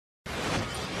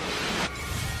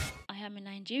I'm a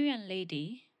Nigerian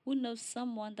lady who knows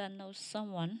someone that knows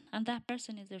someone, and that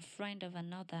person is a friend of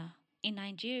another. In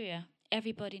Nigeria,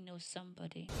 everybody knows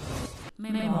somebody.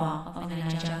 Memoir of a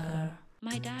Niger girl.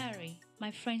 My diary, my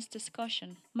friend's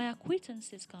discussion, my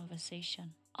acquaintances'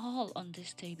 conversation, all on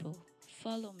this table.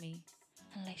 Follow me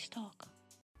and let's talk.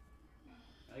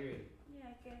 Are you ready? Yeah,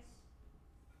 I guess.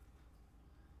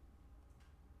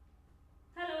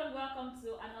 Hello and welcome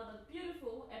to another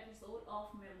beautiful episode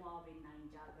of Memoir of a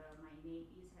Niger Girl. My name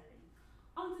is Helen.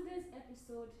 On today's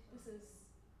episode, this is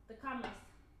the calmest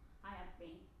I have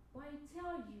been. But I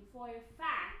tell you for a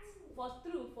fact, for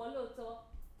true, for Loto,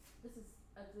 this is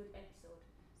a good episode.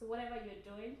 So whatever you're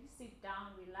doing, sit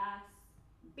down, relax,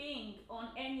 bing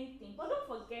on anything. But don't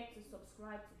forget to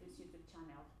subscribe to this YouTube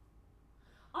channel.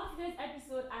 On today's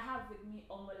episode, I have with me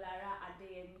Omolara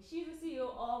Adeyemi. She's the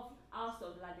CEO of House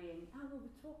of Ladeyemi, and we'll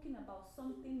be talking about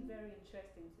something very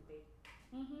interesting today.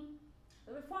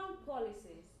 The reform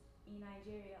policies in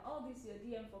Nigeria. All this your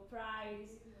DM for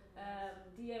price,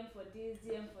 DM for this,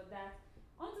 DM for that.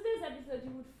 On today's episode,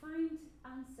 you would find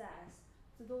answers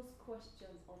to those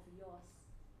questions of yours.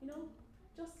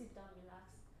 Just sit down,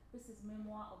 relax. This is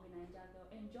Memoir of a Niger Girl.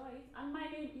 Enjoy it. And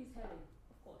my name is Helen,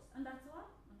 of course. And that's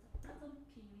what? That's on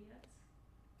period.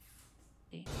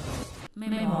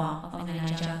 Memoir of a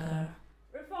Niger girl.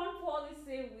 Reform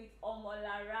policy with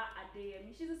Omolara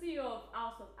Adeyemi. She's the CEO of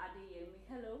House of Adeyemi.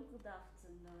 Hello, good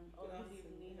afternoon, or good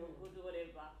evening, or good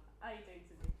whatever. How are you doing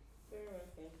today? Very well,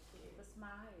 thank you. The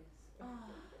smiles.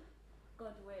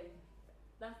 God willing.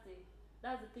 That's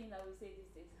the thing that we say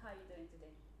these days. How are you doing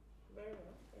today? Very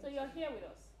well. So you're here with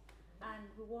us, and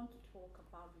we want to talk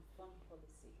about reform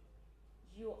policy.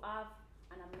 You have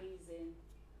an amazing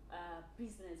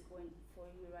business going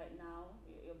for you right now.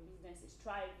 Your business is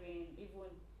thriving. Even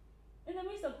in the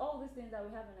midst of all these things that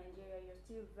we have in Nigeria, you're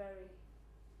still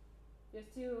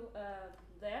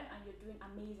there, and you're doing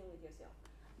amazing with yourself.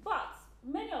 But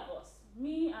many of us,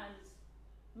 me and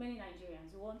many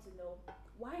Nigerians, want to know,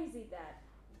 why is it that?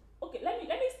 Okay, let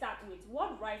me start with,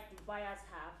 what rights do buyers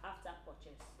have after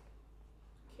purchase?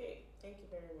 Okay, thank you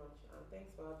very much, and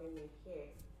thanks for having me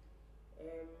here.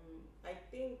 I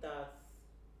think that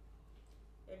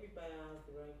every buyer has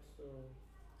the right to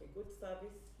a good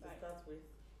service to Right. start with,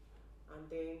 and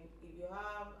then if you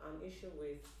have an issue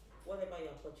with whatever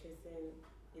you're purchasing,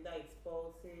 either it's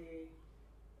faulty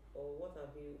or what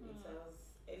have you, it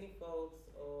has any faults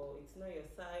or it's not your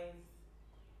size.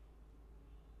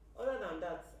 Other than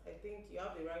that, I think you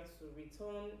have the right to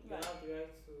return, you Right. have the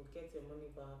right to get your money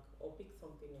back or pick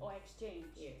something else. Or exchange?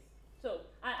 Yes. So,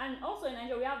 and also in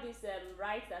Nigeria, we have this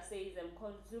right that says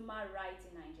consumer rights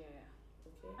in Nigeria.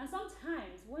 Okay. And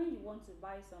sometimes when you want to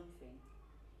buy something,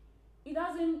 it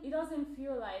doesn't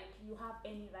feel like you have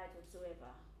any right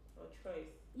whatsoever. Or choice.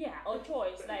 Yeah, or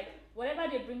choice. Like whatever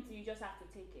they bring to you, you just have to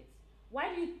take it.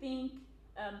 Why do you think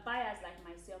buyers like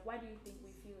myself? Why do you think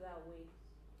we feel that way?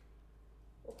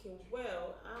 Okay,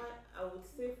 well, I would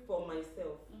say for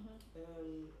myself,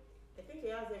 I think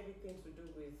it has everything to do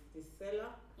with the seller,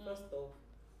 first off,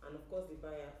 and of course the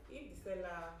buyer. If the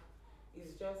seller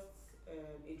is just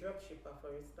a drop shipper,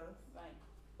 for instance, Right.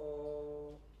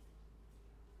 or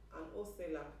an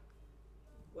wholesaler,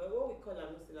 well, what we call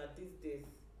an wholesaler these days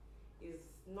is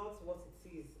not what it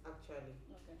is actually.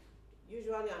 Okay.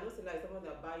 Usually, an wholesaler is someone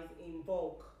that buys in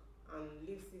bulk and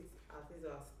leaves it at his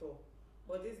or her store.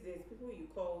 But these days, people you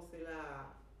call wholesaler,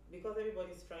 because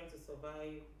everybody's trying to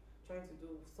survive, trying to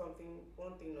do something,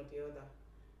 one thing or the other,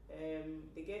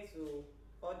 they get to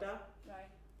order, Right.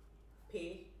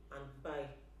 pay, and buy.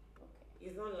 Okay.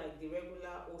 It's not like the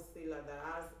regular wholesaler that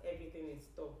has everything in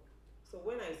store. So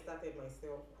when I started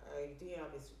myself, I didn't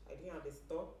have a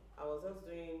store. I was just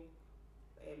doing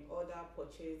order,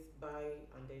 purchase, buy,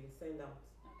 and then send out.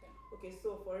 Okay. Okay,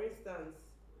 so for instance,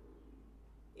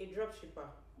 a drop shipper.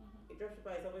 A drop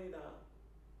shipper is somebody that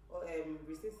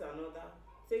receives an order,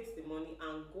 takes the money,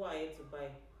 and go ahead to buy.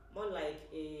 More like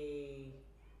a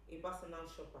personal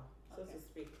shopper, so Okay. to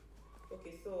speak.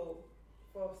 Okay, so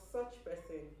for such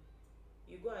person,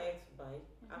 you go ahead to buy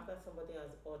after somebody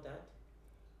has ordered,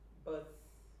 but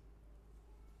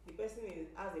the person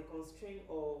has a constraint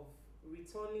of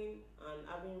returning and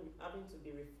having to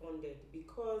be refunded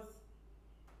because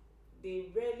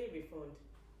they rarely refund.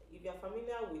 If you are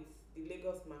familiar with the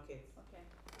Lagos market, Okay.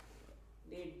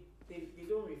 they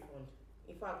don't refund.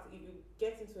 In fact, if you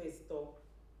get into a store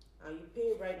and you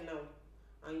pay right now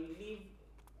and you leave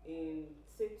in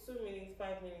say 2 minutes,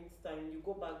 5 minutes time, you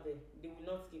go back there, they will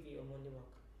not give you your money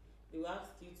back. They will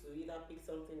ask you to either pick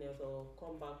something else or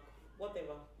come back,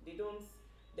 whatever. They don't.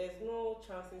 There's no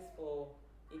chances for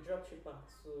a dropshipper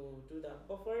to do that.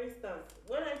 But for instance,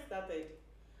 when I started,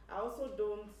 I also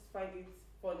don't find it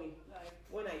funny Like,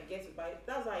 when I get to buy.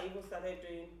 That's why I even started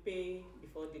doing pay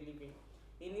before delivery.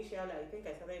 Initially, I think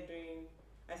I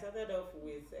started off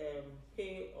with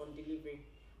pay on delivery.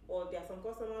 But there are some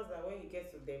customers that when you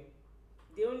get to them,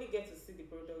 they only get to see the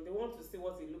product. They want to see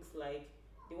what it looks like.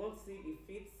 They want to see the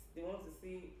fits. They want to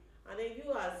see, and then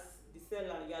you as the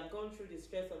seller, you had gone through the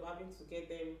stress of having to get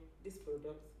them this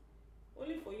product,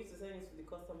 only for you to send it to the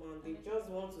customer, and they just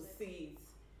want to see it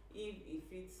if it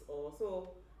fits or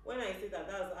so. When I say that,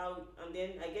 that's how, and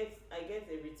then I get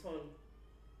a return,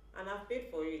 and I've paid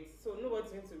for it, so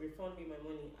nobody's going to refund me my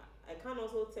money. I can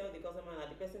also tell the customer that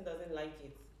the person doesn't like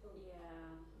it. yeah.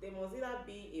 There must either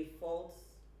be a fault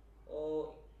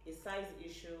or a size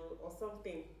issue or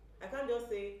something. I can't just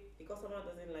say the customer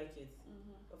doesn't like it.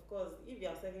 Mm-hmm. Of course, if you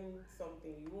are selling something,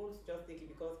 you won't just take it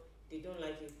because they don't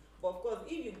like it. But of course,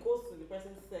 if you go to the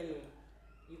person selling,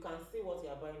 you can see what you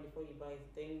are buying before you buy it.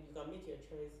 Then you can make your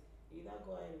choice. You either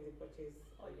go ahead with the purchase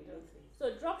or you don't.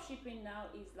 So drop shipping now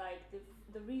is like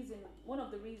the reason, one of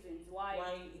the reasons why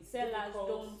It's sellers difficult.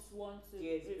 don't want to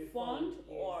Yes, refund refund,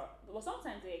 yes. or well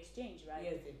sometimes they exchange, right?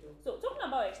 Yes, they do. So talking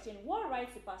about exchange, what right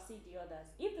supersede the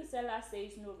others? If the seller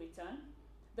says no return,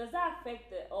 does that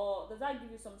affect or does that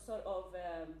give you some sort of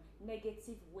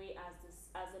negative way as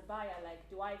a buyer? Like,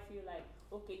 do I feel like,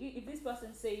 okay, if this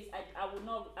person says I would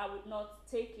not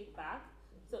take it back,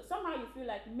 so somehow you feel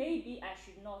like maybe I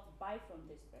should not buy from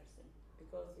this person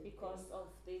because of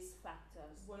these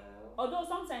factors. Well, Although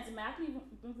sometimes it might actually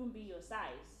even be your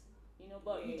size,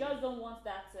 but you Yeah. just don't want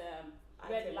that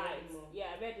red item light. anymore.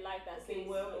 Yeah, red light that Okay, says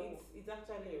well, no. it's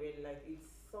actually a red light. It's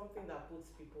something that puts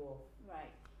people off.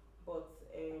 Right. But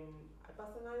I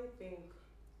personally think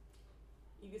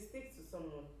if you stick to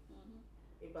someone,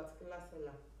 Mm-hmm. a particular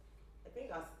seller, I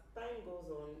think as time goes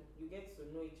on, you get to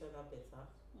know each other better.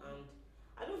 And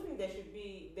I don't think there's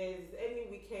any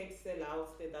wicked seller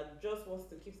out there that just wants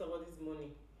to keep somebody's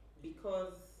money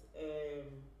because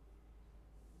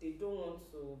they don't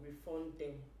want to refund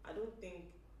them. I don't think,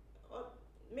 or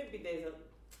maybe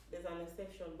there's an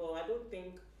exception, but I don't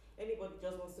think anybody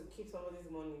just wants to keep somebody's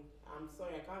money. I'm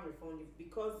sorry, I can't refund you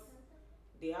because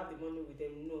they have the money with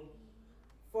them. No.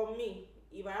 For me,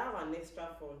 if I have an extra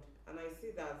fund and I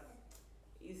see that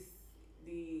is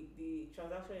the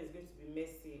transaction is going to be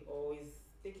messy or is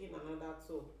taking another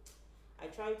toll, I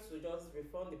try to just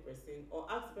refund the person or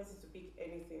ask the person to pick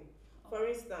anything. For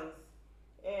instance,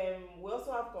 we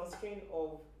also have constraint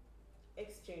of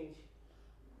exchange.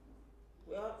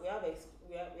 We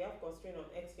have constraint on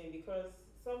exchange because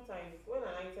sometimes when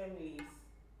an item leaves,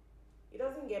 it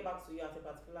doesn't get back to you at a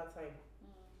particular time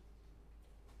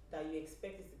that you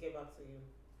expect it to get back to you.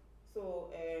 So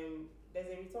there's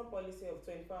a return policy of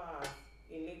 24 hours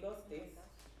in Lagos State.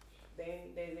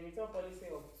 Then there's a return policy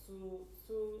of 2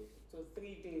 to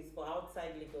 3 days for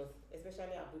outside Lagos,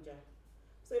 especially Abuja.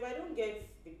 So if I don't get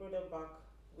the product back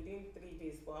within 3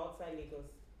 days for outside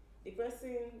Lagos, the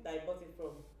person that I bought it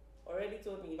from already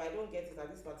told me if I don't get it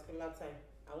at this particular time,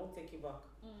 I won't take it back.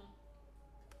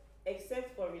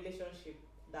 Except for relationship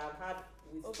that I've had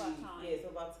with Over time. Yes,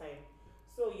 over time.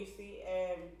 So you see,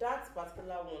 that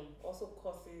particular one also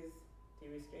causes the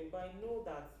restraint, but I know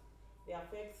that it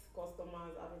affects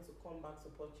customers having to come back to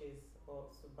purchase or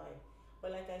to buy.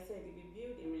 But like I said, if you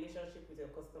build a relationship with your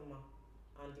customer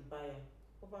and the buyer,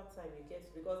 over time you get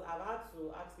to, because I've had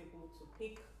to ask people to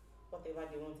pick whatever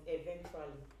they want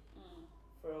eventually.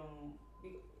 From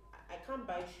I can't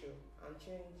buy shoe and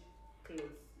change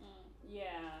clothes.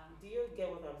 Yeah. Do you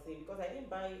get what I'm saying? Because I didn't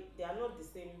buy, they are not the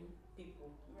same people.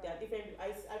 Right. They are different.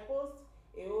 I post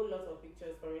a whole lot of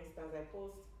pictures. For instance, I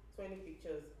post 20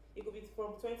 pictures. It could be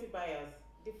from 20 buyers,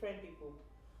 different people.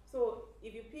 So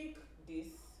if you pick this,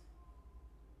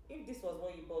 if this was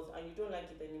what you bought and you don't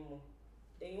like it anymore,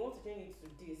 then you want to change it to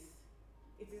this,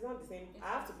 it is not the same. It's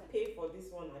I have not to the same. pay for this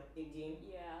one again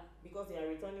Yeah. because they are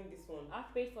returning this one. I've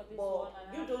paid for this But one.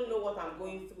 And you I've don't paid know for what that I'm one.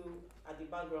 going through at the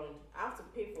background. I have to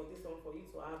pay for this one for you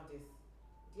to have this.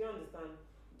 Do you understand?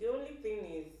 The only thing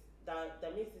is that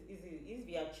makes it easy is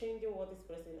we are changing what this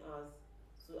person has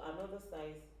to another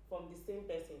size from the same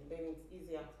person, then it's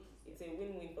easier. It's a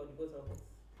win-win for the both of us.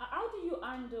 How do you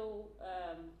handle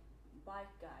bike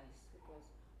guys? Because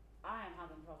I am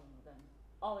having problem with them.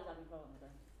 Always having problem with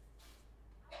them.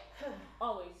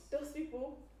 Always. Those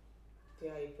people, they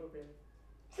are a problem.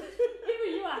 Even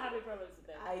you are having problems with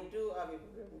them. I do have a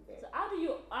problem with them. So how do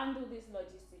you handle this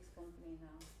logistics company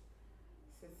now?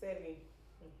 Sincerely,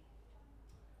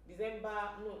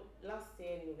 last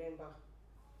year November,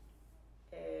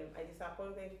 I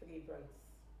disappointed 3 brands.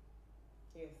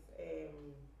 Yes,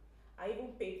 I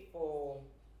even paid for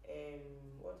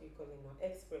what do you call it now?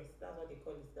 Express. That's what they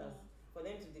call it. That's for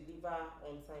them to deliver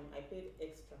on time. I paid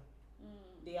extra.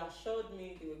 They assured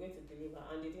me they were going to deliver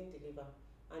and they didn't deliver.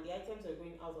 And the items were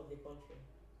going out of the country.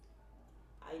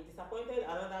 I disappointed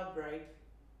another bride.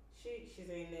 She's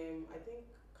in I think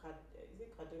is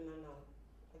it Kaduna now?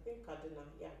 I think Kaduna,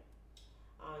 yeah.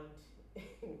 And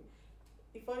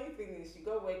the funny thing is she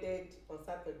got wedded on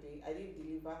Saturday. I didn't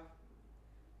deliver.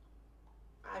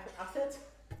 I said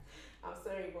I'm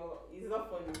sorry, but it's not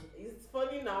funny. It's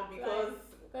funny now because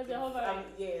you're hovering.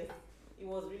 yes, it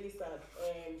was really sad.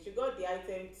 She got the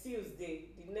item Tuesday,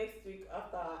 the next week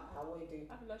after her wedding.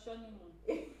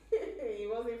 It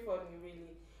wasn't funny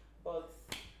really, but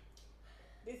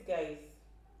these guys,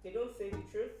 they don't say the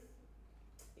truth.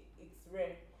 It's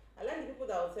rare. I like the people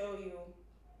that will tell you,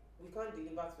 we can't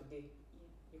deliver today.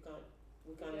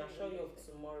 We can assure you of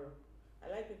tomorrow. I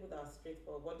like people that are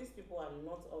straightforward, but these people are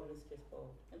not always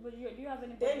straightforward. But do you have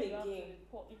anybody Then you have to again,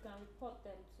 report? You can report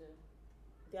them to.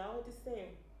 They are all the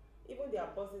same. Even their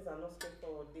bosses are not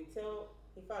straightforward. They tell,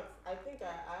 in fact, I think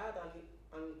I had an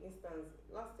instance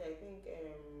last year, I think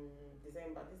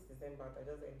this December that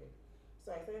just ended. So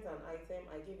I sent an item,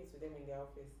 I gave it to them in their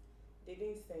office. They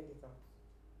didn't send it out.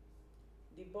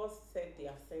 The boss said they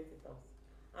have sent it out.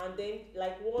 And then,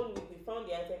 like 1 week, we found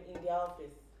the item in their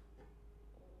office.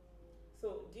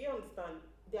 So, do you understand?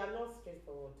 They are not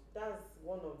straightforward. That's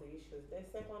one of the issues. Then,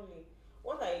 secondly,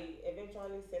 what I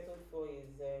eventually settled for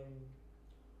is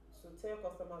to tell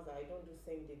customers that I don't do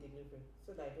same day delivery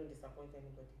so that I don't disappoint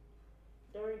anybody.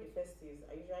 During the festives,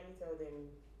 I usually tell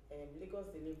them Lagos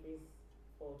deliveries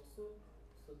for 2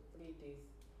 to 3 days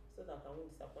so that I won't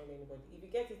disappoint anybody. If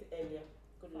you get it earlier,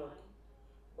 good luck.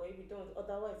 But if you don't,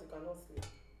 otherwise you cannot sleep.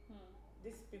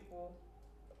 These people,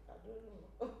 I don't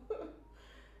know.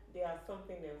 They are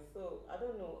something else. So I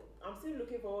don't know. I'm still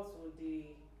looking forward to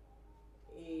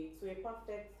a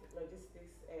perfect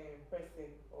logistics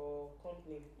person or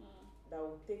company that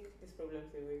will take these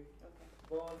problems away. Okay.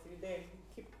 But until then,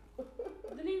 keep.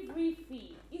 Delivery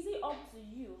fee, is it up to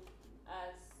you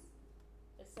as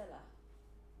a seller?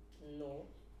 No.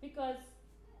 Because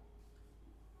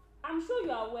I'm sure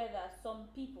you are aware that some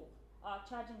people are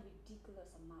charging ridiculous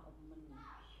amount of money.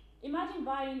 Imagine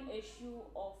buying a shoe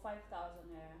of 5,000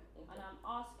 naira, and I'm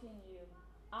asking you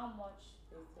how much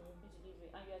is delivery,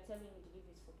 and you are telling me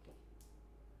delivery is 4K.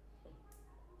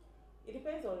 It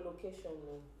depends on location,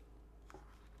 no.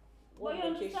 But you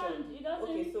understand, it doesn't.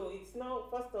 Okay, so it's now,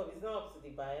 first off, it's not up to the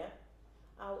buyer.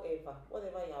 However,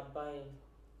 whatever you are buying,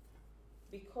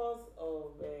 because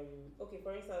of okay,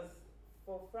 for instance,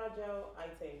 for fragile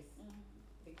items,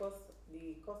 because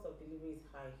the cost of delivery is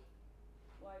high.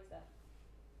 Why is that?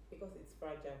 Because it's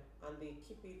fragile and they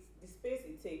keep it, the space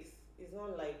it takes is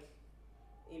not like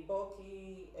a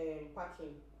bulky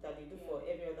packing that they do for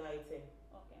every other item.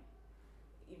 Okay.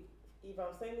 If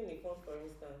I'm sending a phone, for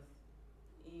instance,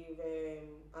 if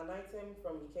an item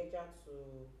from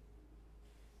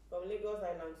Lagos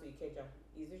Island to Ikeja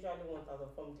is usually 1,000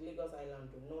 from the Lagos Island,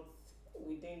 not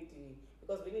within the,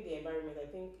 because within the environment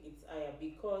I think it's higher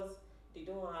because they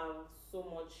don't have so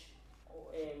much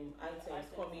items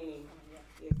coming in.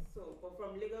 Yes, so but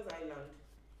from Lagos Island,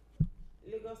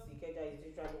 Lagos to Ikeja is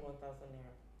usually 1,000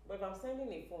 naira. But if I'm sending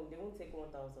a phone, they won't take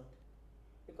 1,000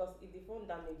 because if the phone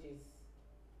damages,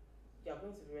 you are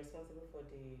going to be responsible for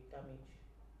the damage.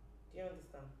 Do you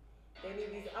understand? Then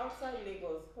if it's outside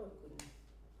Lagos, oh goodness.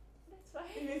 That's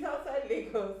fine. If it's outside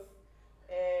Lagos,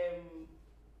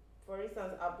 for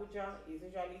instance, Abuja is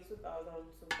usually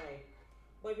 2,025.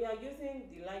 But if you are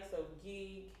using the likes of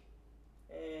Gig,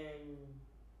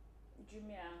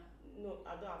 Jumia. no,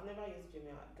 I've never used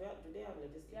Jumia. Do they have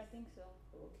logistics? Yeah, I think so.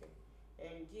 Okay.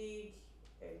 Gig,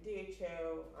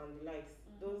 DHL, and the likes.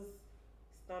 Those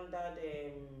standard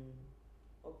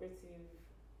operative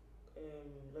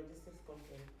logistics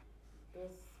company,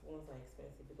 those ones are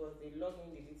expensive because they log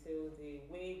in the details, they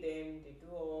weigh them, they do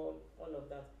all of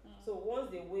that. So once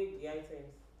they weigh the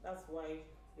items, that's why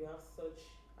you have such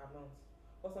amounts.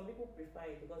 But some people prefer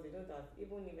it because they know that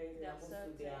even if anything happens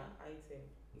to their item,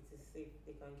 it is safe,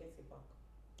 they can get it back.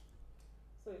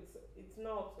 So it's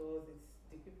not up to us, it's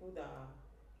the people that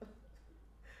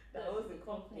owns the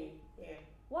company. Yeah.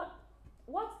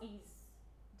 What is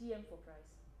DM for price?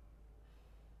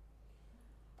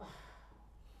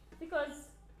 Because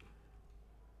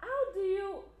how do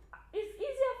you, it's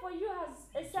easier for you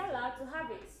as a seller to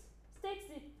have it, state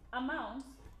the amount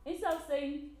instead of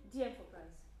saying DM for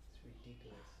price. It's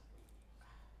ridiculous.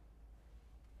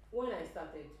 When I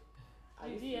started, I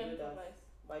used to do that, price.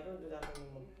 but I don't do that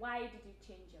anymore. Why did you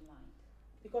change your mind?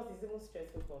 Because it's even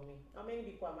stressful for me. How many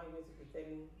people am I going to be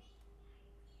telling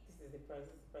is the price,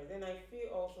 this is the price. Then I feel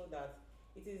also that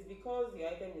it is because the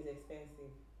item is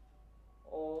expensive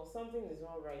or something is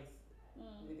not right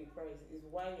with the price is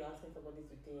why you're asking somebody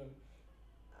to DM.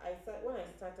 When I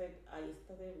started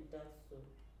with that too.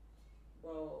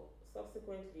 Well,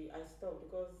 subsequently I stopped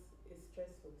because it's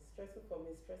stressful. It's stressful for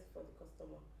me, it's stressful for the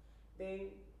customer. Then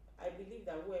I believe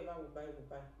that whoever will buy will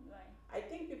buy. Right. I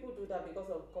think people do that because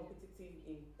of the competitive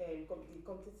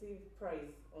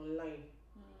price online.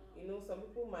 You know, some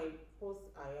people might post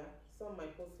higher, some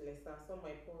might post lesser, some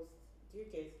might post. Do you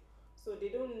get? So they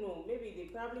don't know. Maybe they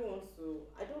probably want to.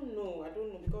 I don't know.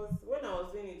 Because when I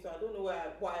was doing it, so I don't know why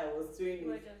I was doing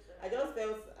We're it. just I just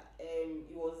felt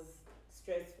it was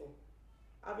stressful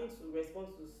having to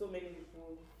respond to so many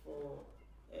people for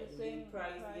the same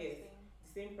price. Yes, pricing. the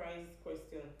same price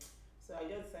question. So I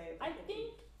just decided. I okay.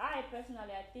 think I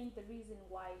think the reason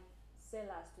why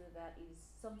sellers do that is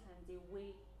sometimes they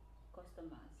weigh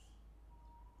customers.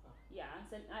 Ah. Yeah, and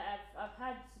so I've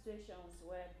had situations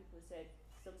where people said,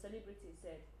 some celebrities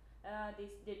said,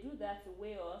 they do that to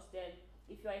weigh us. Then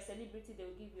if you are a celebrity, they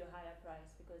will give you a higher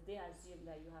price because they assume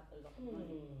that you have a lot of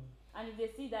money. And if they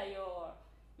see that your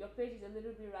page is a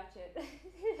little bit ratchet,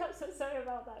 I'm so sorry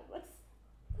about that, but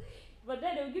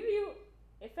then they'll give you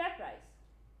a fair price.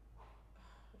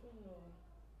 I don't know.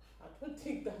 I don't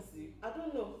think that's it. I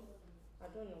don't know.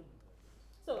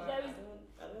 So But there is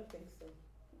I don't think so.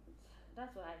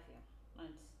 that's what I feel.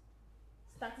 And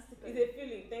statistically, It's a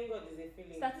feeling. Thank God, it's a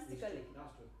feeling. statistically,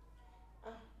 That's true.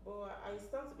 But I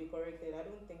stand to be corrected. I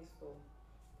don't think so.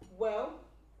 Well,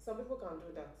 some people can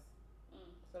do that.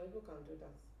 Some people can do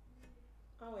that.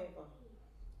 However,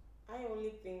 I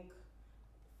only think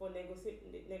for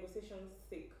negotiation's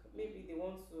sake, maybe they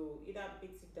want to either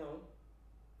beat it down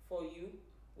for you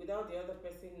without the other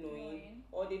person knowing,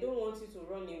 or they don't want you to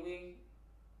run away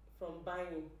from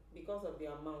buying because of the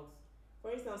amount.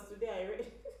 For instance, today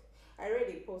I read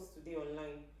a post today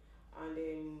online, and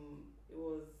it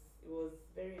was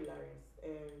very hilarious.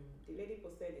 The lady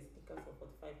posted the stickers for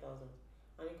 45,000,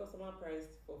 and the customer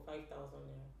priced for 5,000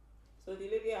 naira. So the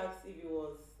lady asked if it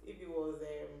was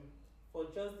for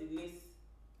just the lace.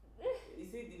 You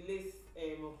see the lace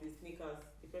of the sneakers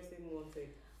the person wanted.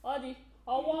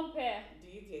 or one pair. Do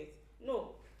you get?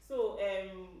 No. So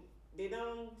they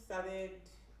now started.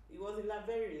 It was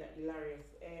very hilarious.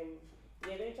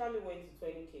 He eventually went to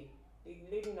 20K. The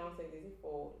lady now said, "Is it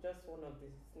for just one of the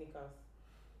sneakers?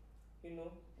 You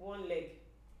know, one leg."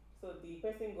 So the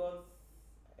person got,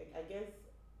 I guess,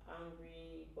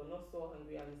 angry, but not so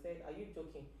angry, and he said, "Are you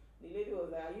joking?" The lady was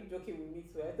like, "Are you joking with me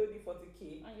too? I told you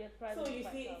 40K." And your price So is you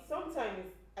see, 5,000. sometimes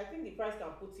I think the price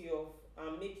can put you off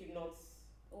and make you not.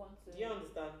 Want to. Do you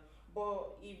understand?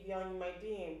 But if you are in my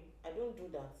DM, I don't do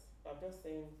that. I'm just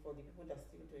saying for the people that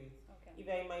still do it. Okay. If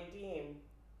you are in my DM,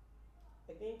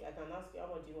 I think I can ask you how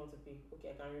much do you want to pay.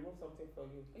 Okay, I can remove something for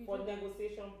you You for do that?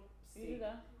 negotiation You do sake.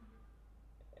 that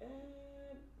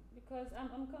Uh, because I'm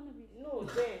gonna be. no,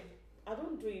 then I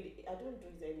don't do it. I don't do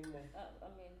it anymore. I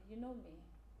mean, you know me.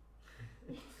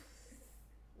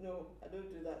 No, I don't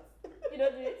do that. You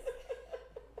don't do it.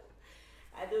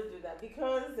 I don't do that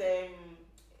because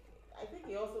I think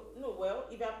you also no. Well,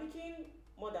 if you are picking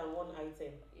more than one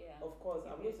item, Yeah. of course,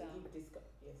 You I'm give going to down. give discount.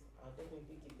 Yes, I'll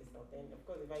definitely give discount. Then, of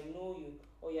course, if I know you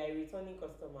or you're a returning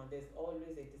customer, there's always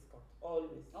a discount.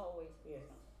 Always. Always. Yes.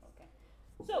 Okay.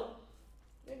 So,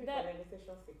 Maybe That- for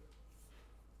negotiation sake.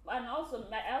 and also,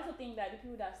 I also think that the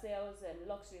people that sells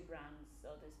luxury brands,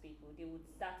 or those people, they would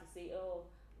start to say, "Oh,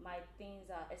 my things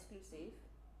are exclusive.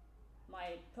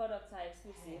 My products are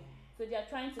exclusive." So they are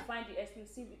trying to find the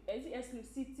exclusivity. That's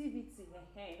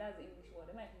the English word.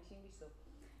 Am I finish English so?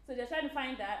 So they're trying to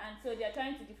find that, and so they're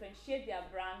trying to differentiate their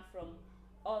brand from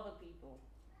other people.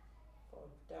 For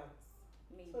that.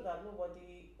 Maybe. So that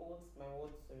nobody holds my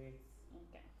word to it.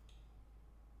 Okay.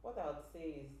 What I would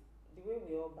say is the way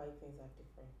we all buy things are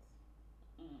different.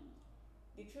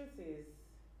 The truth is,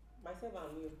 myself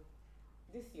and you,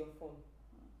 this your phone.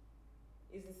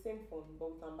 It's the same phone,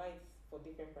 but we can buy it for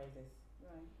different prices.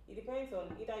 Right. It depends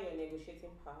on either your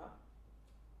negotiating power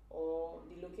or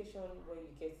the location where you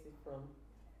get it from.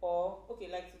 Or, okay,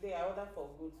 like today I ordered for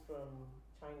goods from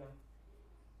China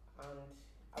and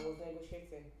I was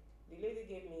negotiating. The lady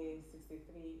gave me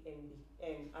 63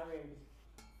 RMB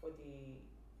for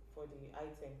the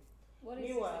item. What is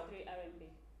Meanwhile- 63 RMB?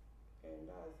 And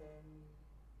that's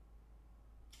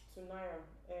to Naira.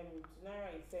 To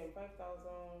Naira it's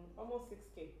 5,000, almost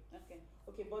 6K. Okay.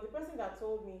 Okay, but the person that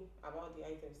told me about the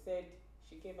item said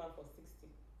she came out for 60.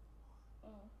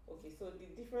 Oh. Okay, so the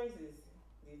difference is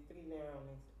the 3 naira on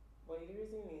it. But the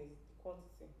reason is the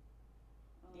quantity.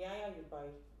 The higher you buy,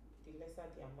 the lesser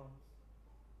the amount.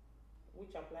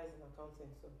 which applies in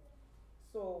accounting too.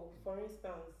 So, for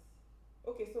instance,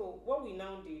 okay, so what we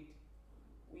now did,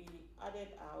 we added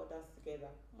our orders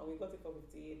together and we got it for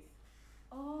 58.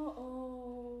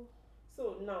 Oh.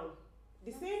 So now,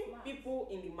 the That's same smart. people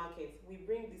in the market, we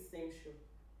bring the same shoe.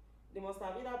 They must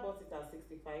have either bought it at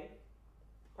 65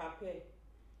 per pair.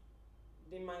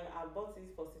 They might have bought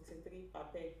it for 63 per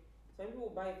pair. Some people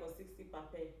will buy it for 60 per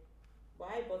pair. But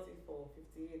I bought it for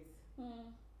 58.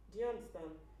 Do you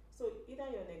understand? So either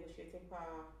your negotiating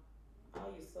power, how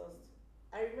you sourced.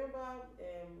 I remember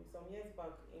some years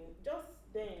back in just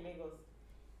there in Lagos,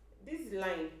 this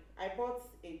line I bought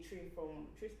a tree from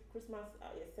Christmas.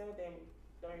 I sell them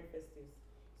during festives.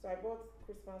 So I bought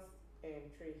Christmas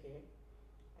tree here.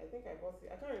 I think I bought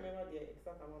it. I can't remember the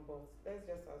exact amount, but let's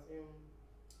just assume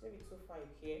maybe 2.5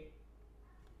 here.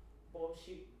 But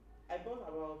I bought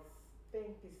about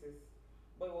 10 pieces,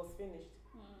 but it was finished.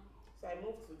 So I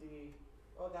moved to the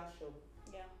other shop.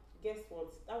 Yeah. Guess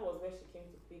what? That was where she came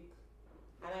to pick,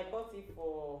 and I bought it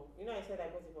for. I said I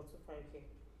bought it for 2.5 here.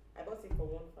 I bought it for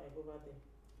 1.5 over there,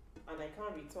 and I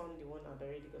can't return the one I'd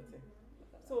already gotten.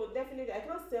 So definitely, I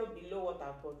can't sell below what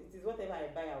I bought. It is whatever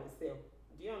I buy, I will sell.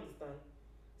 Do you understand?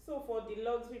 So for the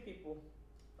luxury people,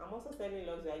 I'm also selling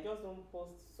luxury. I just don't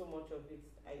post so much of it.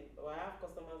 I have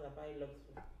customers that buy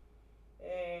luxury.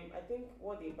 I think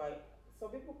what they buy,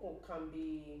 some people can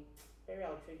be very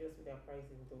outrageous with their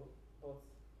pricing though, but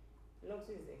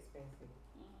luxury is expensive,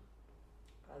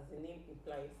 as the name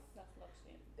implies. That's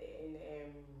luxury.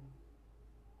 Then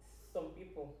some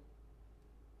people,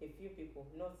 a few people,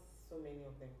 not so many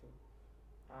of them too.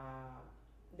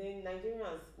 Then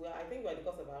Nigerians, I think we're the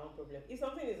cause of our own problem. If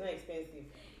something is not expensive,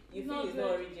 you feel it's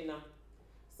not original.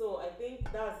 So I think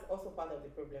that's also part of the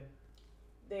problem.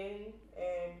 Then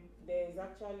there is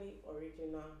actually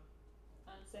original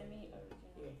And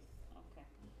semi-original. Yes. Okay.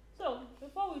 So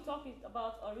before we talk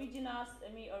about original,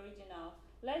 semi-original,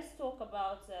 let's talk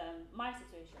about my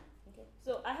situation. Okay.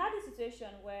 So I had a situation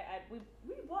where we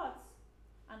bought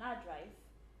an hard drive,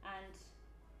 and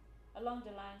along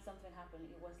the line something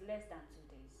happened. It was less than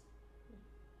 2 days.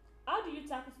 How do you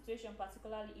tackle situation,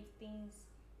 particularly if things,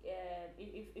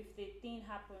 if the thing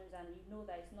happens and you know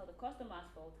that it's not the customer's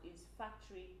fault, it's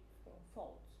factory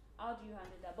fault? How do you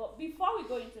handle that? But before we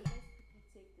go into this, let's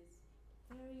quickly take this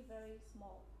very, very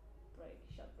small break,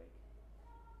 short break.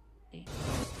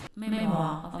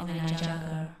 Memoir of a Niger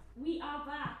Girl. We are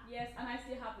back, yes, and I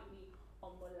still have with me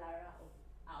Omolara of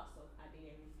House of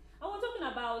Adeyemi. And we're talking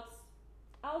about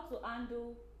how to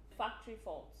handle factory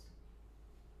faults.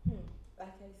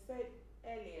 Like I said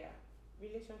earlier,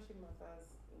 relationship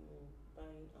matters in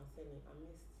buying and selling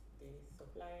amidst the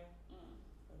supplier.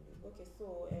 Okay,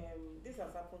 so this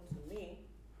has happened to me.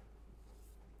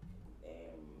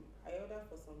 I ordered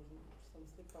for some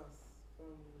slippers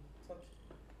from Turkey,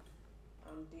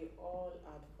 and they all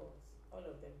had faults, all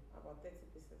of them, about 30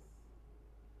 pieces.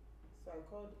 So I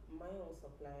called my own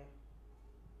supplier.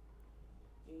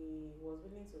 He was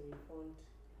willing to refund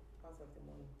part of the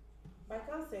money, but I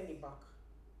can't send it back.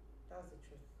 That's the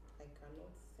truth. I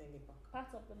cannot send it back.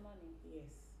 Part of the money.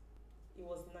 Yes, it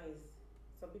was nice.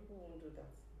 Some people won't do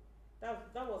that.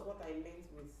 That was what I meant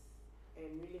with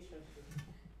relationship.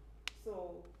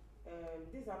 So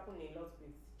this happened a lot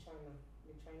with China,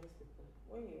 the Chinese people.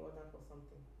 When you order for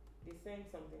something, they send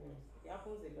something else. It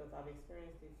happens a lot. I've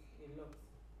experienced it a lot,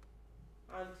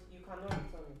 and you cannot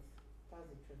return it. That's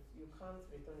the truth. You can't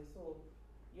return it. So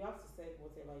you have to sell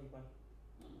whatever you buy.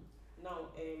 Now,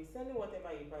 selling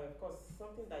whatever you buy, of course,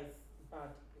 something that is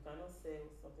bad, you cannot sell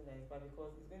something that is bad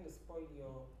because it's going to spoil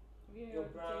your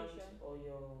brand or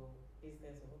your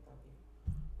business or what have you.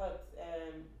 But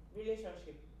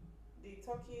relationship, the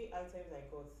Turkey items I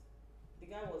got, the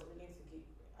guy was willing to give.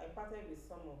 I parted with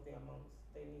some of the amount,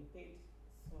 then he paid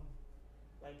some.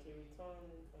 Like he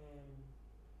returned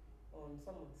on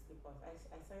some of the slippers.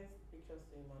 I sent pictures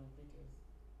to him and videos.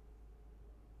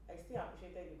 I still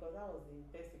appreciate it because that was the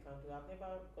best he can do. I've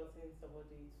never gotten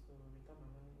somebody to return my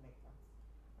money like that.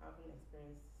 I haven't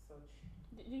experienced such.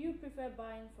 Do you prefer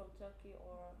buying from Turkey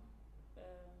or?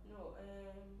 No,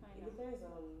 it depends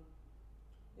on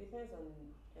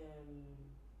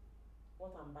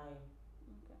what I'm buying.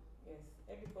 Okay. Yes,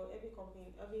 every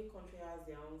company, every country has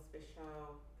their own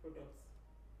special products.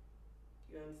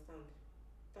 You understand?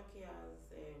 Turkey has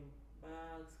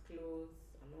bags, clothes,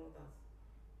 and all that.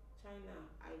 China,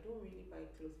 I don't really buy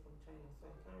clothes from China, so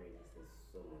I can't really say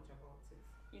so much about it.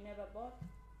 You never bought?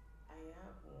 I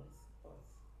have once, but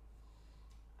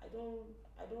I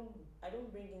don't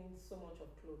bring in so much of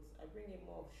clothes. I bring in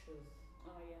more of shoes.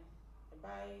 Oh yeah. I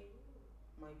buy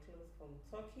my clothes from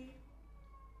Turkey.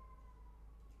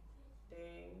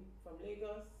 Then from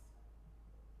Lagos,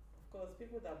 of course,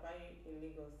 people that buy in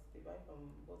Lagos, they buy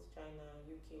from both China,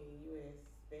 UK, US,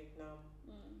 Vietnam.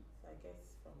 So I guess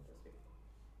from those people.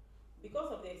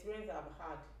 Because of the experience I've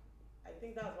had, I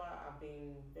think that's why I've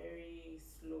been very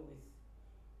slow with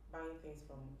buying things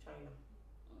from China.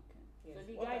 Okay. Yes. So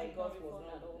the What guy I did not got was refund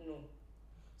at not all. no.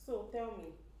 So tell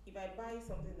me, if I buy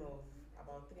something of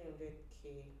about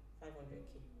 300k,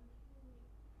 500k,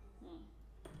 Mm.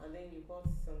 and then you bought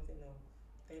something of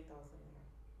 10,000 naira,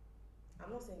 I'm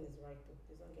not saying it's right though.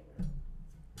 Please don't get me wrong.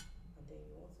 And then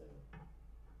you want to know.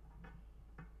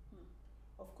 Mm.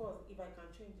 Of course, if I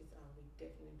can change it, I will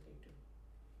definitely do.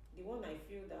 The one I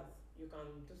feel that you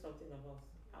can do something about,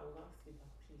 I will ask you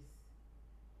that, please.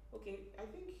 Okay, I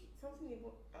think something even.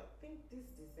 I think this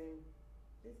December,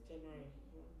 this January,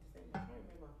 no, December, I can't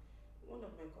remember. One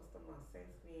of my customers sent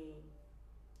me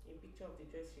a picture of the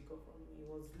dress she got from me. It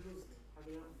was loose at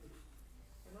the armpit,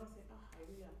 and I said, I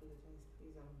really apologize.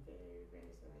 Please, I'm very,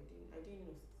 very sorry. I didn't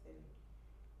know sincerely.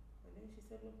 And then she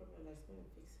said, no problem. I'm going to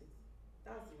fix it.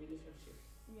 That's the relationship.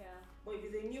 Yeah. But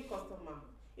if it's a new customer,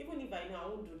 even if I know, I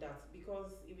won't do that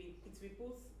because it will put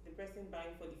the person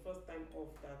buying for the first time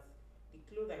off that the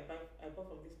clothes I bought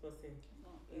from this person It's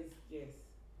not good. is yes.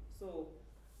 So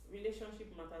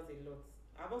relationship matters a lot.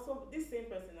 I've also this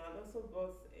same person. I've also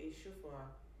bought a shoe for her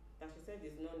that she said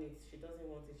is not it. She doesn't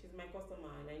want it. She's my customer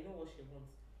and I know what she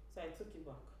wants. So I took it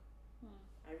back. Mm.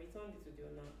 I returned it to the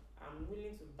owner. I'm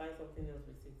willing to buy something else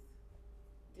with it.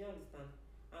 Do you understand?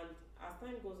 And as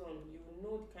time goes on, you will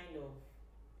know the kind of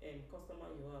customer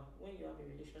you are when you have a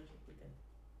relationship with them.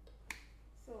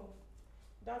 So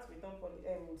that's return policy.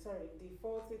 The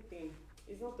faulty thing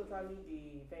is not totally the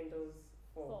vendor's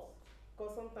fault.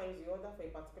 Because sometimes you order for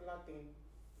a particular thing,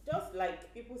 just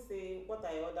like people say what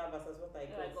I order versus what I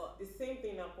Yeah, I got. got. The same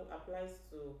thing applies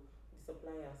to the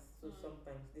suppliers. So Mm.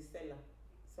 sometimes the seller,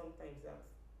 sometimes that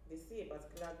they see a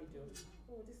particular video,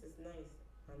 oh this is nice,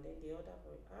 and then they order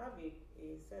for it. I have a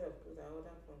set of clothes I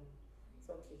ordered from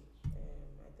Turkey.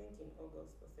 I think in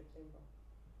August or September.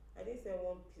 I didn't sell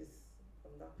one piece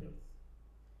from that clothes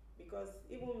because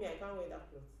even me I can't wear that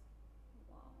clothes.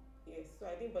 Wow. Yes, so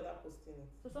I didn't bother posting it.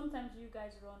 So sometimes you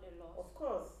guys run a loss. Of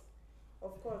course,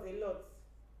 a lot.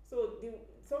 So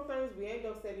sometimes we end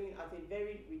up selling at a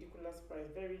very ridiculous price,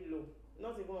 very low,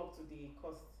 not even up to the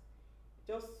cost,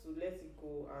 just to let it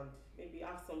go and maybe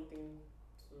have something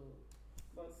to.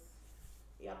 But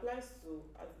it applies to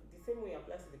the same way it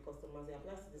applies to the customers. It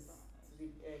applies to the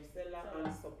seller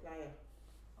and supplier.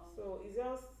 So it's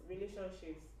just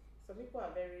relationships. Some people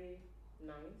are very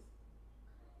nice.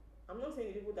 I'm not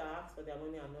saying the people that ask for their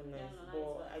money are not nice,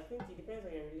 but I think it depends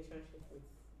on your relationship with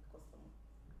customer.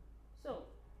 So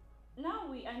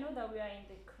now I know that we are in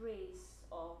the craze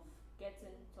of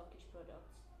getting Turkish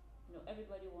products. You know,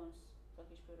 everybody wants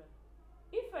Turkish products.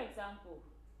 If, for example,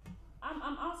 I'm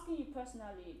asking you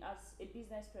personally as a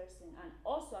business person and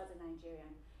also as a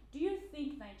Nigerian, do you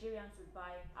think Nigerians would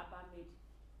buy Aba-made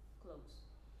clothes?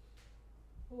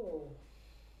 Oh.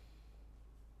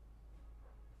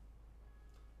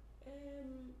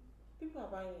 People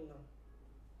are buying it now.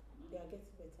 They are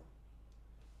getting better.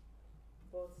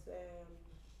 But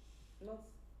not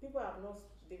people have not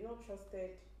they've not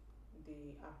trusted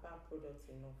the Aba products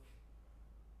enough,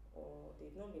 or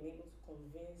they've not been able to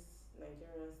convince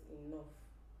Nigerians enough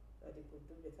that they could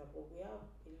do better. But we have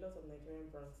a lot of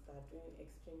Nigerian brands that are doing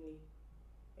extremely,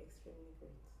 extremely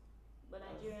great. But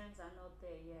Nigerians are not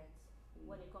there yet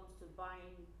when it comes to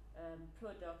buying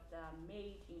products that are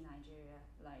made in Nigeria,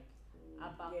 like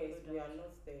Aba yes, products. we are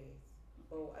not there yet.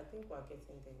 But I think we're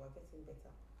getting there. We're getting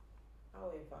better.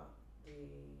 However,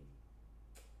 the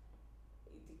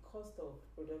cost of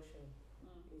production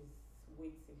is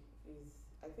weighty.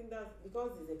 I think that's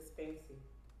because it's expensive.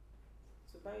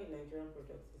 To buy a Nigerian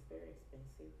product is very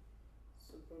expensive.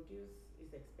 To produce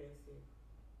is expensive.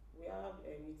 We have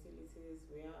utilities.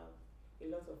 We have a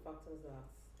lot of factors that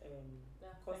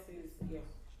causes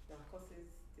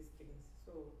these things.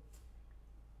 So,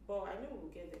 but I know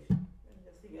we'll get there. Let me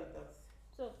just leave it at that.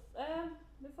 So,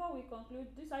 before we conclude,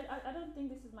 I don't think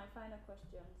this is my final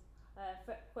question.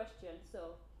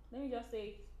 So let me just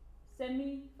say,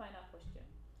 semi-final question.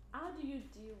 How do you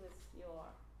deal with your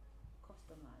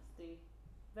customers, the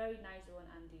very nice one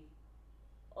and the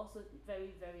also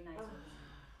very, very nice one?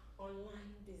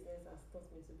 Online business has taught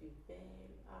me to be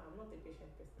I'm not a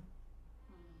patient person.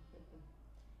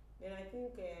 Then I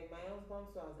think my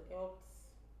husband too has helped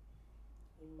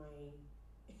in my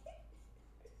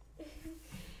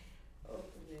oh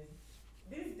goodness.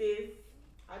 These days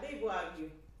I don't even argue.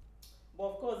 But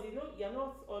of course, you're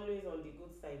not always on the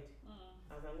good side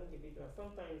as an individual.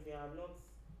 Sometimes you are not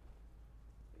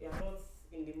you are not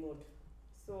in the mood.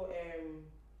 So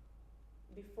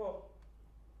before,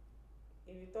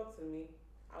 if you talk to me,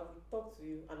 I will talk to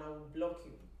you and I will block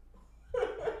you.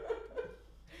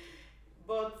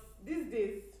 But these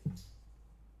days,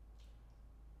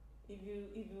 if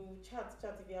you chat,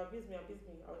 if you abuse me,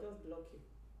 I'll just block you.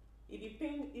 If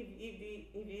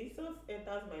the insult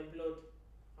enters my blood,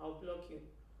 I'll block you.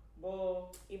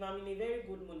 But if I'm in a very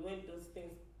good mood when those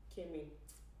things came in,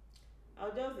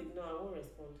 I'll just ignore. I won't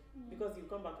respond because you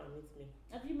come back and meet me.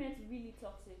 Have you met really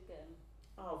toxic?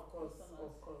 Of course, customers?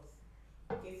 of course.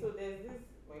 Okay, so there's this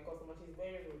my customer. She's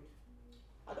very rude.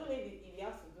 I don't know if it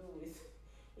has to do with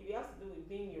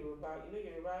being Yoruba. You know,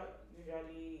 Yoruba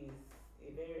usually is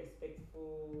a very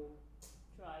respectful.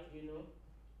 Tribe. You know,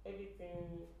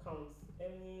 everything counts.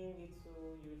 Any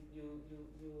little you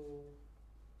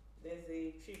there's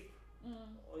a chip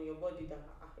on your body that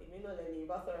it may not let me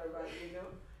pass around, you know.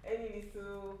 Any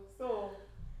little so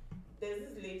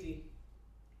there's this lady,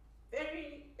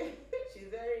 very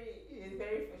she's a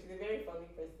very funny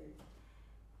person.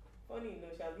 Funny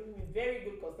enough, she has given me very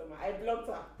good customer. I blocked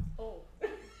her. Oh.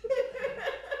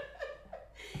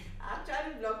 I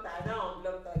actually blocked her, now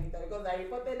unblocked her later because I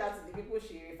reported that to the people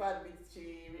she referred me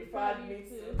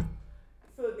to.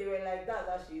 So they were like that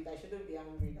I shouldn't be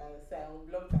angry. So I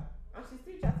unblocked her. And she's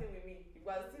still chatting with me.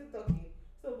 We are still talking.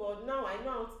 So but now I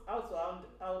know how to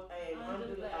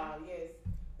handle her, yes.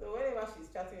 So whenever she's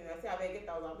chatting with me, I say, I beg get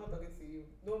out, I'm not talking to you.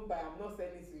 Don't buy, I'm not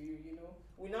selling to you, you know.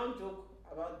 We now joke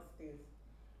about these things.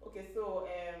 Okay, so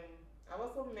I've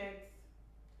also met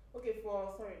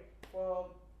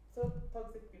for so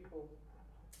toxic people.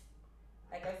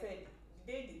 Like I said,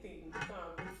 the day the thing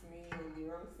come and meet me on the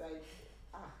wrong side.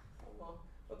 Come on.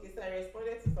 Okay, so I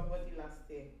responded to somebody last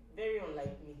year, very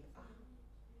unlike me.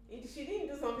 She didn't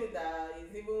do something that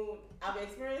is even. I've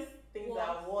experienced things that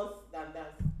are worse than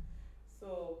that.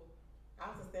 So I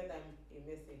have to send her a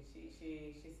message.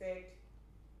 She said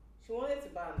she wanted to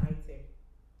buy an item.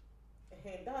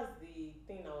 And that's the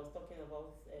thing I was talking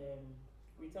about.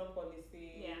 Return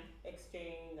policy,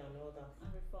 exchange, and all that. And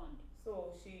refund.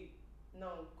 So she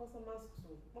now customers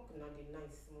too. What can I be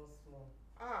nice, small.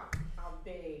 I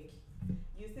beg.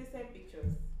 You still send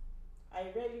pictures. I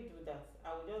rarely do that.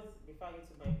 I will just refer you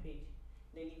to my page.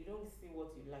 Then if you don't see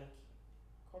what you like,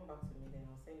 come back to me. Then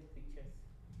I'll send you pictures.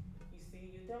 You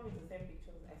see, you tell me to send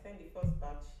pictures. I send the first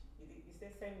batch. You say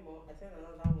send more. I send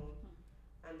another one,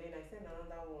 and then I send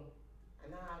another one.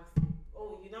 And I ask,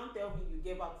 oh, you now tell me you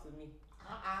gave back to me.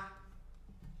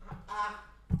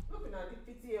 Looking at the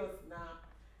PTLs now,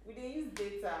 we dey use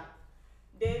data.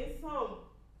 Then some,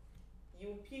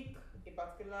 you pick a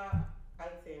particular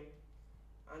item,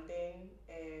 and then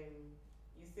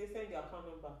you say send your account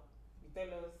number. You tell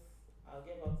us, I'll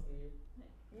get back to you.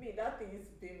 Me, that thing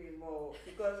used to pay me more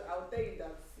because I will tell you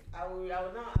that I will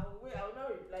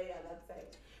not reply you at that time.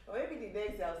 Or maybe the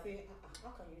next day I'll say,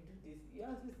 how can you do this? You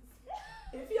ask me.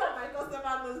 A few of my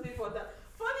customers knows me for that.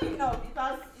 Funny enough, it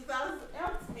has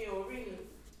helped me. Really.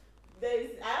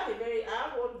 I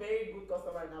have one very good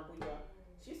customer in Abuja.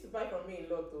 She used to buy from me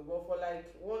a lot but for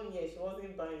like 1 year she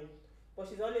wasn't buying. But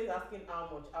she's always asking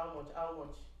how much.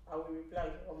 I will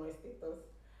reply on my status.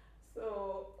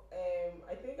 So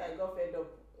I think I got fed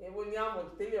up. Even how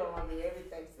much tell you on me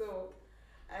every time. So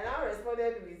I now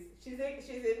responded with she's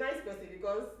a nice person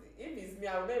because if it's me,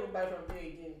 I will never buy from you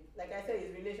again. Like I said,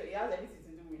 it's relation. It has everything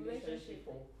to do with relationship.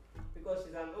 Because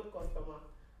she's an old customer.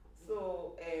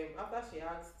 So after she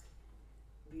asked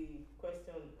the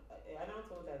question, I now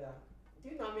told her that, do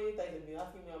you know how many times you've been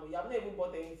asking me, you have not even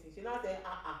bought anything? She now said,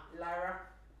 Lara,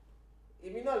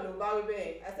 if you know Luba,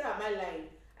 I said, am I lying?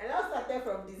 And I started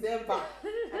from December.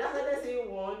 And I started saying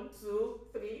 1, 2,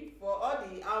 3, 4, all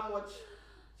the how much.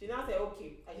 She now said,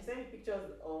 okay. And she sent me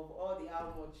pictures of all the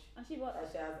how much And she bought that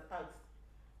she has asked.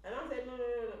 And I said, no.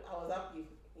 I was happy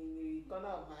in the corner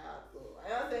of my heart. So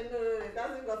I said, no, it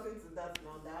hasn't gotten to that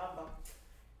now.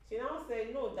 She now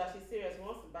said, no, that she's serious. She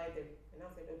wants to buy them. And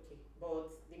I said, okay. But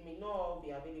they may not all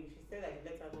be available. She said I should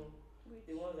let her know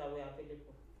the ones that were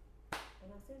available.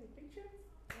 And I sent the pictures.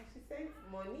 And she sent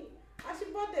money. And she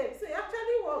bought them. So it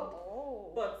actually worked.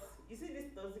 Oh. But you see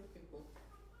these toxic people.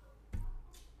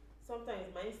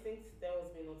 Sometimes my instinct tells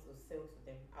me not to sell to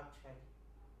them, actually.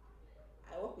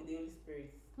 I work with the Holy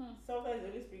Spirit. Sometimes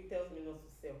the Holy Spirit tells me not to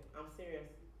sell. I'm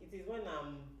serious. It is when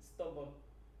I'm stubborn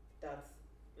that,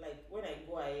 like, when I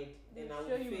go ahead, then I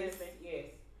will face.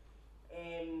 Yes.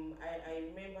 I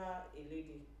remember a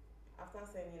lady, after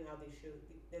sending out the show,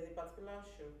 there's a particular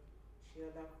show she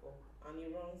ordered for, and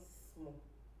it runs small.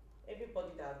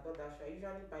 Everybody that has got that show, I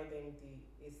usually buy them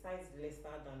a size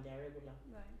lesser than their regular.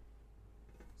 Right.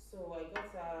 So I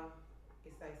got her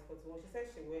a size 41. She said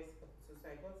she wears 42, so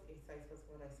I got a size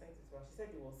 41. I sent it to her. She said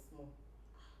it was small.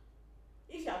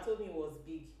 If she had told me it was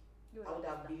big, You I would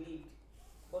have believed.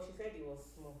 But she said it was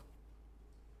small.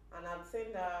 And I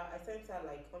sent her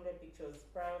like 100 pictures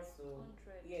prior to.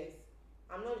 100. Yes,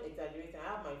 I'm not exaggerating.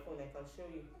 I have my phone. I can show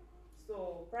you.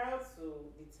 So prior to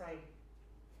the time,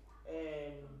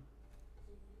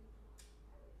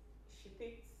 she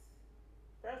picked.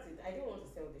 Prior to it, I didn't want to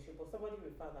sell the shoe, but somebody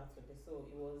referred that to me, so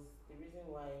it was the reason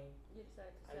why You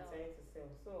decided to I sell. decided to sell.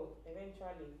 So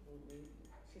eventually,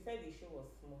 she said the shoe was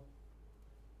small.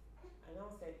 I now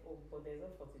said, oh, but there's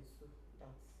no 42. That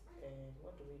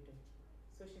what do we do?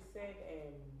 So she said,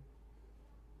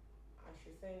 I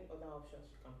should send other options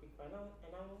she can pick. I now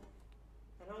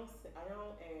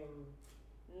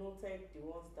noted the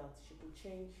ones that she could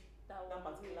change That that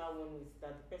one. particular one with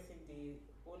that the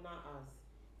owner has,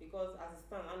 because as it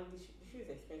stands, and the shoe is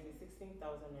expensive, 16,000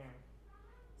 naira.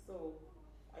 So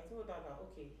I told her that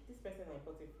okay, this person I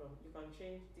bought it from, you can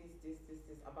change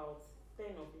this about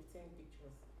 10 or 15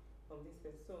 pictures from this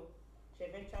person. So she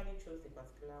eventually chose the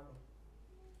particular one.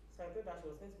 So I told her she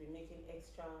was going to be making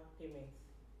extra payments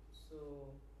to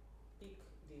pick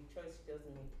the choice she just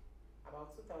made,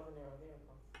 about 2,000 naira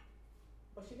thereabouts.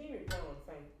 But she didn't reply on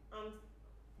time. And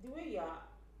the way you are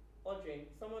ordering,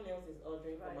 someone else is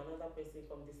ordering from Right. another person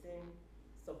from the same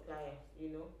supplier, you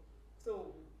know.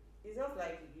 So it's just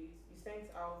like you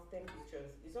sent out 10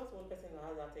 pictures. It's just one person that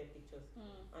has that 10 pictures,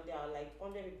 and there are like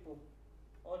 100 people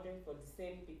ordering for the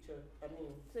same picture. I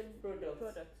mean, Same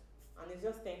product. And it's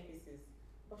just 10 pieces.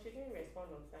 But she didn't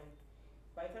respond on time.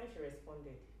 By the time she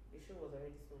responded, the shoe was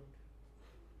already sold.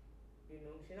 You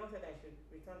know, she now said I should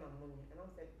return her money. And I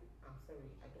said, I'm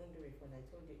sorry, I don't do refund. I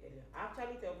told you earlier. I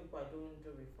actually tell people I don't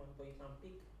do refund, but you can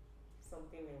pick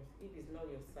something else. If it's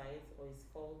not your size or it's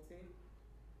faulty,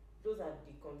 those are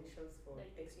the conditions for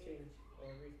Like you exchange or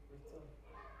return.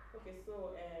 Okay,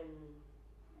 so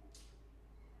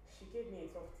she gave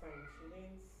me a tough time. She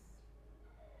didn't.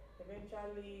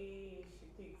 Eventually, she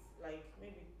picked like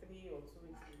maybe 3 or 2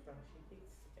 weeks later. She picked,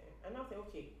 and I said,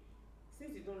 okay,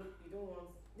 since you don't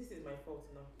want, this is my fault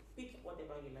now. Pick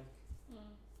whatever you like.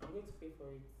 I'm going to pay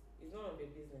for it. It's none of your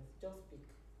business. Just pick,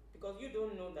 because you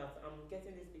don't know that I'm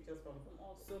getting these pictures from From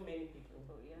all the so many people.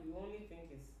 people, yeah. You only think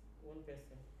it's one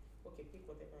person. Okay, pick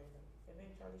whatever you like.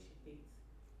 Eventually, she picked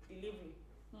delivery.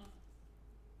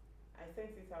 I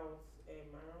sent it out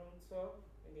around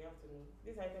 12 in the afternoon.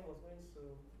 This item was going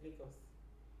to Lagos.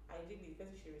 Ideally, the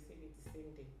person should receive it the same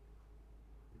day,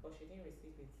 but she didn't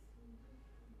receive it.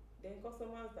 Then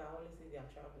customers that always say they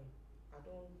are traveling, I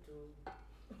don't do.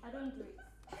 it.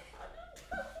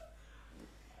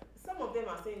 Some of them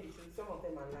are saying the truth, some of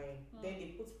them are lying. Then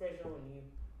they put pressure on you,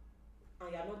 and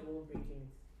you are not the one breaking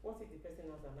it. What if the person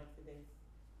has an accident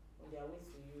on their way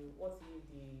to you? What if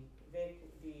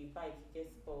the bike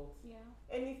gets spoiled? Yeah.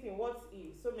 Anything, what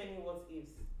if? So many what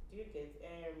ifs. Do you get?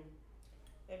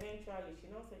 Eventually, she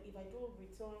now said, if I don't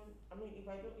return,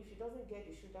 if she doesn't get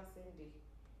the shoe that same day,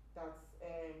 that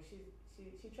she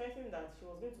threatened that she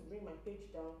was going to bring my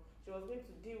page down. She was going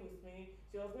to deal with me.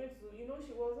 She was going to,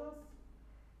 she was just.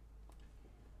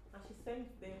 And she sent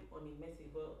them on a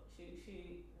message, but the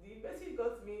message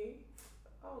got me.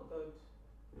 Oh God,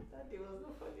 that day was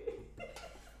not funny.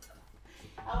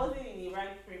 I wasn't in the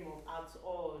right frame of at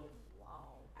all.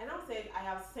 Wow. I now said I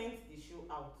have sent the shoe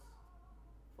out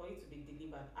for it to be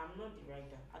delivered. I'm not the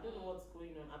rider. I don't know what's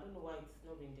going on. I don't know why it's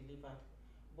not being delivered.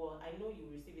 But I know you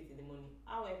receive it in the morning.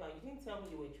 However, you didn't tell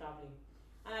me you were traveling.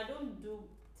 And I don't do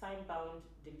time-bound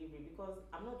delivery because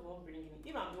I'm not the one bringing it.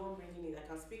 If I'm the one bringing it, I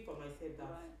can speak for myself that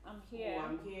Right. I'm here. oh,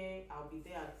 I'm here, I'll be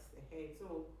there at ahead.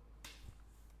 So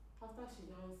after she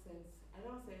now sent, I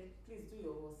now said, please do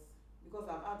your worst, because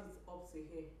I've had it up to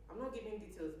here. I'm not giving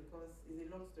details because it's a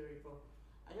long story, but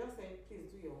I just said, please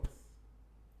do your worst.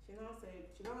 She now sent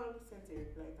a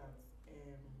reply that she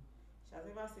has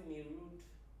never seen a rude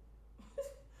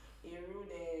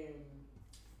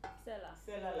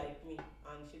seller like me,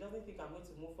 and she doesn't think I'm going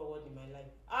to move forward in my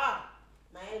life.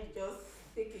 My head just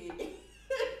take a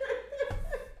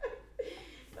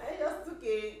my head just took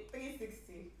a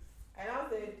 360. And I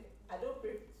said, I don't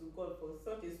pray to God for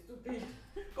such a stupid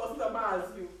customer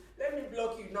as you. Let me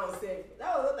block you now, sir.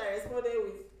 That was what I responded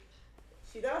with.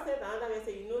 She now sent another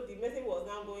message. The message was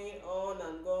now going on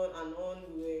and on.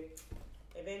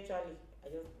 Eventually, I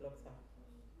just blocked her.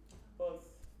 But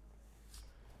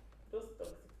those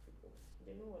toxic people,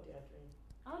 they know what they are doing.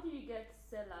 How do you get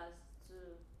sellers to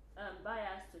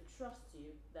buyers to trust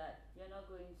you that you're not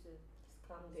going to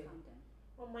Scam them. scam them?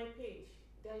 On my page,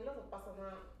 there are a lot of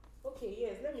personal. Okay,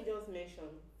 yes, let me just mention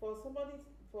for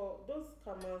those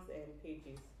scammers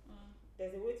pages,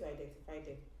 there's a way to identify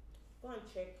them. Go and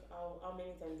check how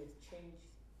many times they've changed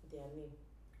their name.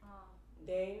 Ah,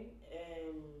 Then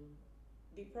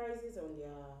the prices on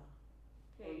their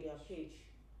page.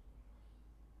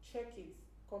 Check it,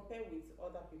 compare with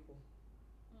other people.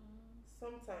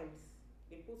 Sometimes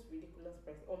they put ridiculous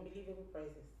prices, unbelievable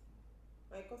prices.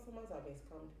 My customers have been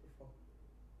scammed before.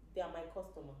 They are my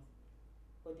customers,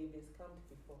 but they've been scammed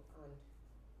before, and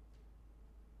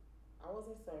I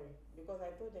wasn't sorry because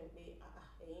I told them,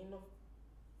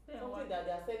 something that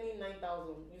they are selling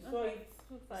 9,000. You saw it,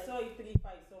 you saw it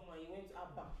 3,500 somewhere. You went to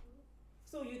Abba.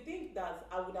 So you think that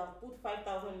I would have put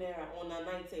 5,000 naira on an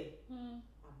item?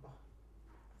 Abba,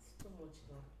 it's too much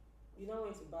now. You don't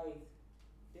want to buy it.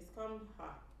 They scammed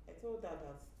her. I told her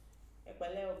that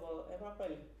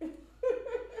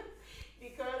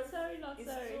because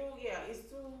it's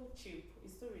too cheap,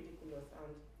 it's too ridiculous,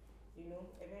 and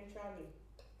eventually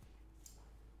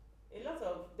a lot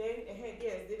of them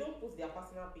yes, they don't put their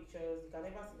personal pictures. You can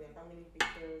never see their family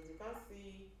pictures. You can't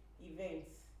see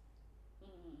events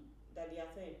that they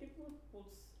attend. People put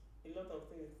a lot of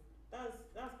things.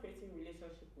 That's creating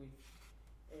relationship with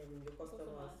your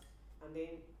customers, and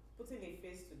then putting a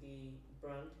face to the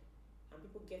brand, and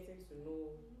people getting to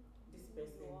know this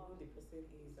person, who the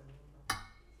person is, and all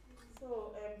that.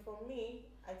 So for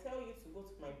me, I tell you to go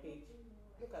to my page,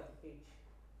 look at the page,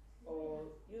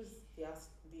 or use the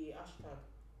hashtag.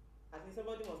 At least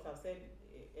somebody must have said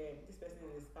this person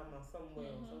is a scammer somewhere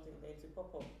or something, then to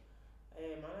pop up.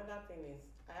 Another thing is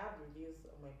I have reviews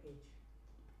on my page.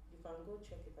 You can go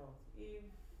check it out. If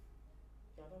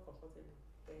you are not comfortable,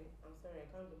 then I'm sorry, I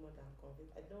can't do more than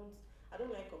convince. I don't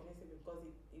like convincing because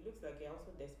it looks like you're also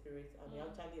desperate and you're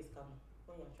actually a scammer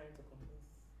when you're trying to convince.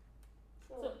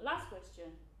 So last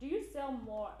question: do you sell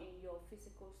more in your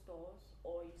physical stores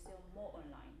or you sell more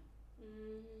online? I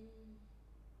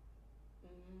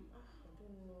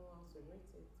don't know how to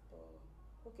rate it, but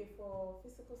okay, for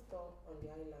physical store on the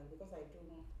island, because I do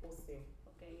wholesale.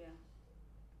 Okay, yeah.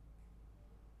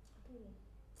 I don't know.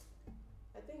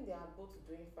 I think they are both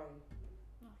doing fine.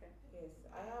 Okay. Yes,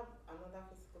 I have another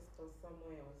physical store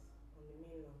somewhere else on the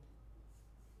mainland.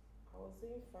 I was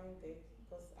doing fine there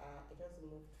because I just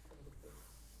moved from the place.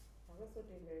 I was also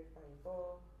doing very fine,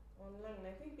 but online,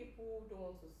 I think people don't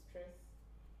want to stress.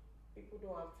 People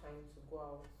don't have time to go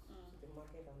out to the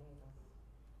market and all that.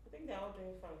 I think they're all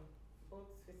doing fine, both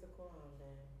physical and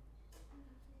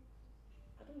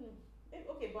I don't know. Maybe,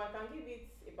 okay, but I can give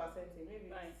it a percentage. Maybe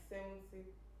Right.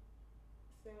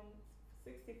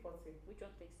 60-40. Which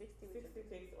one takes 60? 60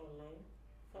 takes online.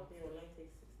 40 online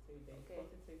takes 60. Then Okay.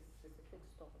 40 takes physical.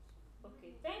 stores.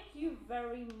 Okay, thank you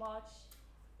very much,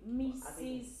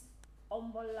 Mrs.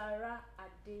 Ombolara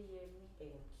Adeyemi.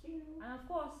 Thank you. And of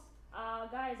course,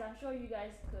 guys, I'm sure you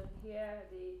guys could hear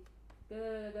the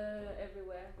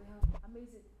everywhere. We have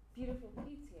amazing, beautiful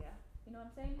kids here. You know what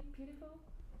I'm saying? Beautiful.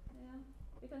 Yeah,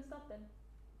 we can stop them.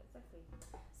 Exactly.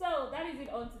 So that is it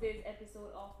on today's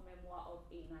episode of Memoir of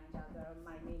a Naija Girl.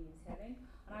 My name is Helen,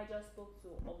 and I just spoke to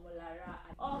Omolara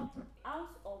of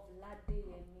House of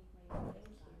Ladeyemi. Thank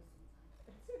you.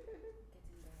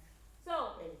 Getting there.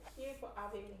 So Thank you for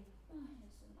having me.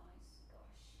 you're so nice,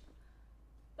 gosh.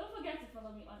 Don't forget to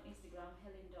follow me on Instagram,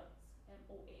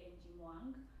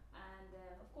 helen.moang, and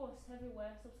of course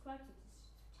everywhere. Subscribe to this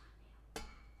channel.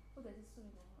 Oh, there's this soon.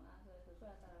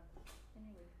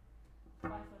 Anyway,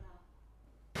 bye for now.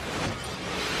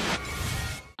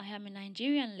 I am a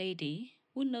Nigerian lady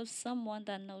who knows someone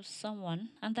that knows someone,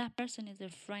 and that person is a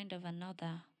friend of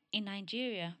another. In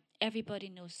Nigeria, everybody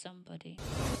knows somebody.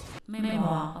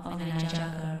 Memoir of a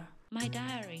Naija Girl. My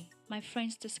diary, my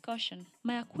friend's discussion,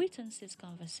 my acquaintances'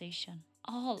 conversation,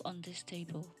 all on this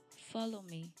table. Follow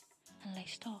me and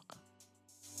let's talk.